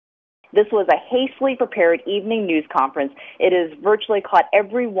This was a hastily prepared evening news conference. It has virtually caught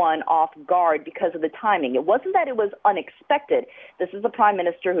everyone off guard because of the timing. It wasn't that it was unexpected. This is a prime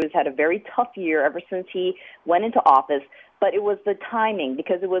minister who's had a very tough year ever since he went into office. But it was the timing,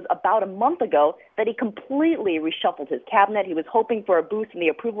 because it was about a month ago that he completely reshuffled his cabinet. He was hoping for a boost in the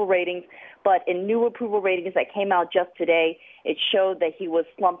approval ratings, but in new approval ratings that came out just today, it showed that he was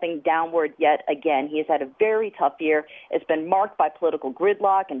slumping downward yet again. He has had a very tough year. It's been marked by political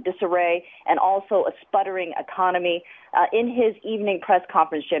gridlock and disarray, and also a sputtering economy. In his evening press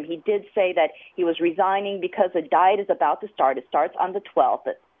conference, Jim, he did say that he was resigning because the diet is about to start. It starts on the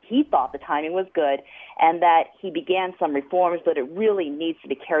 12th. He thought the timing was good, and that he began some reforms, but it really needs to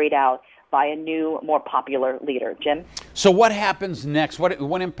be carried out by a new, more popular leader. Jim? So what happens next?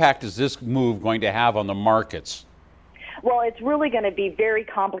 What impact is this move going to have on the markets? Well, it's really going to be very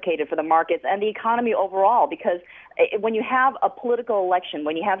complicated for the markets and the economy overall, because when you have a political election,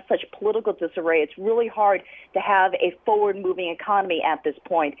 when you have such political disarray, it's really hard to have a forward-moving economy at this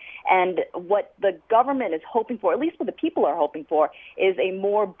point. And what the government is hoping for, at least what the people are hoping for, is a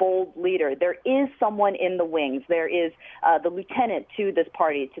more bold leader. There is someone in the wings. There is the lieutenant to this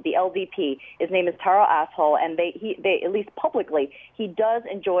party, to the LDP. His name is Taro Ashol, and they at least publicly, he does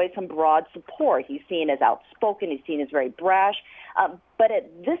enjoy some broad support. He's seen as outspoken. He's seen as very brash. But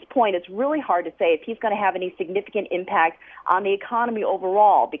at this point, it's really hard to say if he's going to have any significant impact on the economy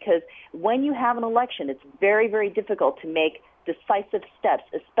overall, because when you have an election, it's very, very difficult to make decisive steps,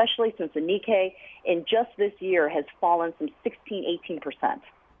 especially since the Nikkei in just this year has fallen some 16-18%.